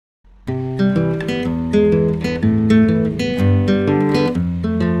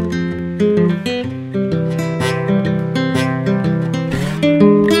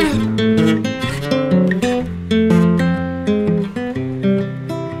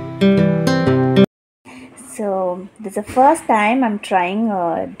This is the first time I'm trying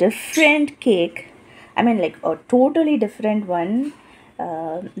a different cake. I mean, like a totally different one.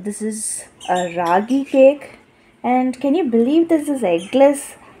 This is a ragi cake, and can you believe this is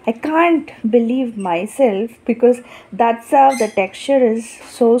eggless? I can't believe myself because that's how the texture is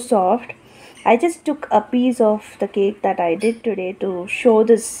so soft. I just took a piece of the cake that I did today to show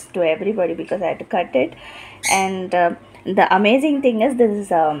this to everybody because I had to cut it. And the amazing thing is this is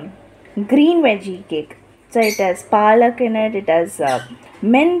green veggie cake. So it has palak in it, it has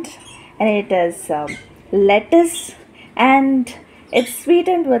mint, and it has lettuce, and it's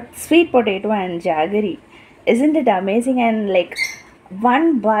sweetened with sweet potato and jaggery. Isn't it amazing? And like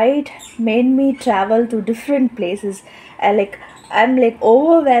one bite made me travel to different places. I'm like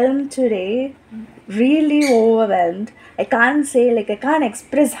overwhelmed today, really overwhelmed. I can't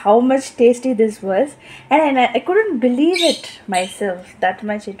express how much tasty this was, and I couldn't believe it myself. That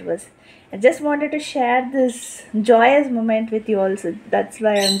much it was. I just wanted to share this joyous moment with you also. That's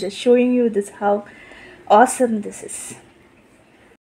why I'm just showing you this how awesome this is.